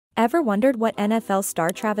Ever wondered what NFL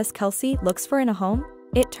star Travis Kelce looks for in a home?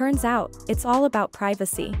 It turns out, it's all about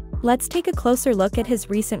privacy. Let's take a closer look at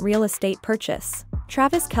his recent real estate purchase.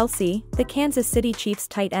 Travis Kelce, the Kansas City Chiefs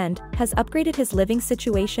tight end, has upgraded his living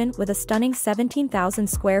situation with a stunning 17,000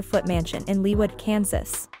 square foot mansion in Leawood,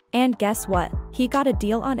 Kansas. And guess what? He got a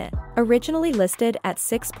deal on it. Originally listed at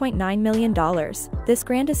 $6.9 million, this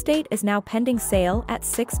grand estate is now pending sale at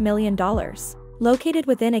 $6 million. Located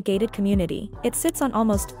within a gated community, it sits on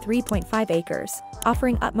almost 3.5 acres,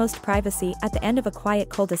 offering utmost privacy at the end of a quiet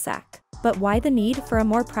cul-de-sac. But why the need for a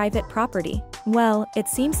more private property? Well, it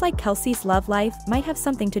seems like Kelce's love life might have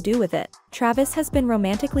something to do with it. Travis has been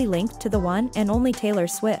romantically linked to the one and only Taylor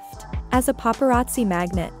Swift. As a paparazzi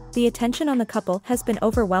magnet, the attention on the couple has been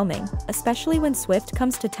overwhelming, especially when Swift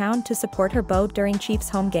comes to town to support her beau during Chiefs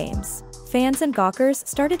home games. Fans and gawkers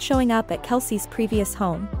started showing up at Kelce's previous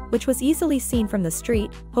home, which was easily seen from the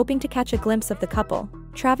street, hoping to catch a glimpse of the couple.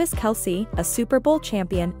 Travis Kelce, a Super Bowl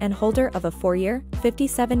champion and holder of a 4-year,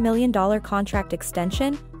 $57 million contract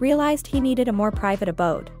extension, realized he needed a more private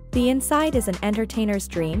abode. The inside is an entertainer's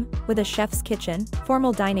dream, with a chef's kitchen,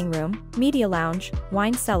 formal dining room, media lounge,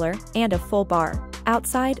 wine cellar, and a full bar.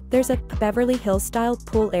 Outside, there's a Beverly Hills-style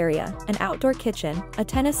pool area, an outdoor kitchen, a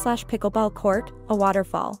tennis/pickleball court, a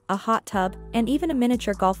waterfall, a hot tub, and even a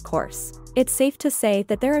miniature golf course. It's safe to say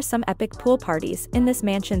that there are some epic pool parties in this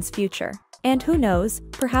mansion's future. And who knows,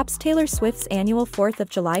 perhaps Taylor Swift's annual 4th of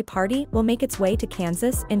July party will make its way to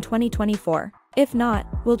Kansas in 2024. If not,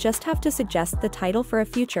 we'll just have to suggest the title for a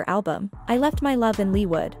future album, I Left My Love in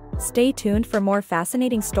Leawood. Stay tuned for more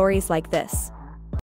fascinating stories like this.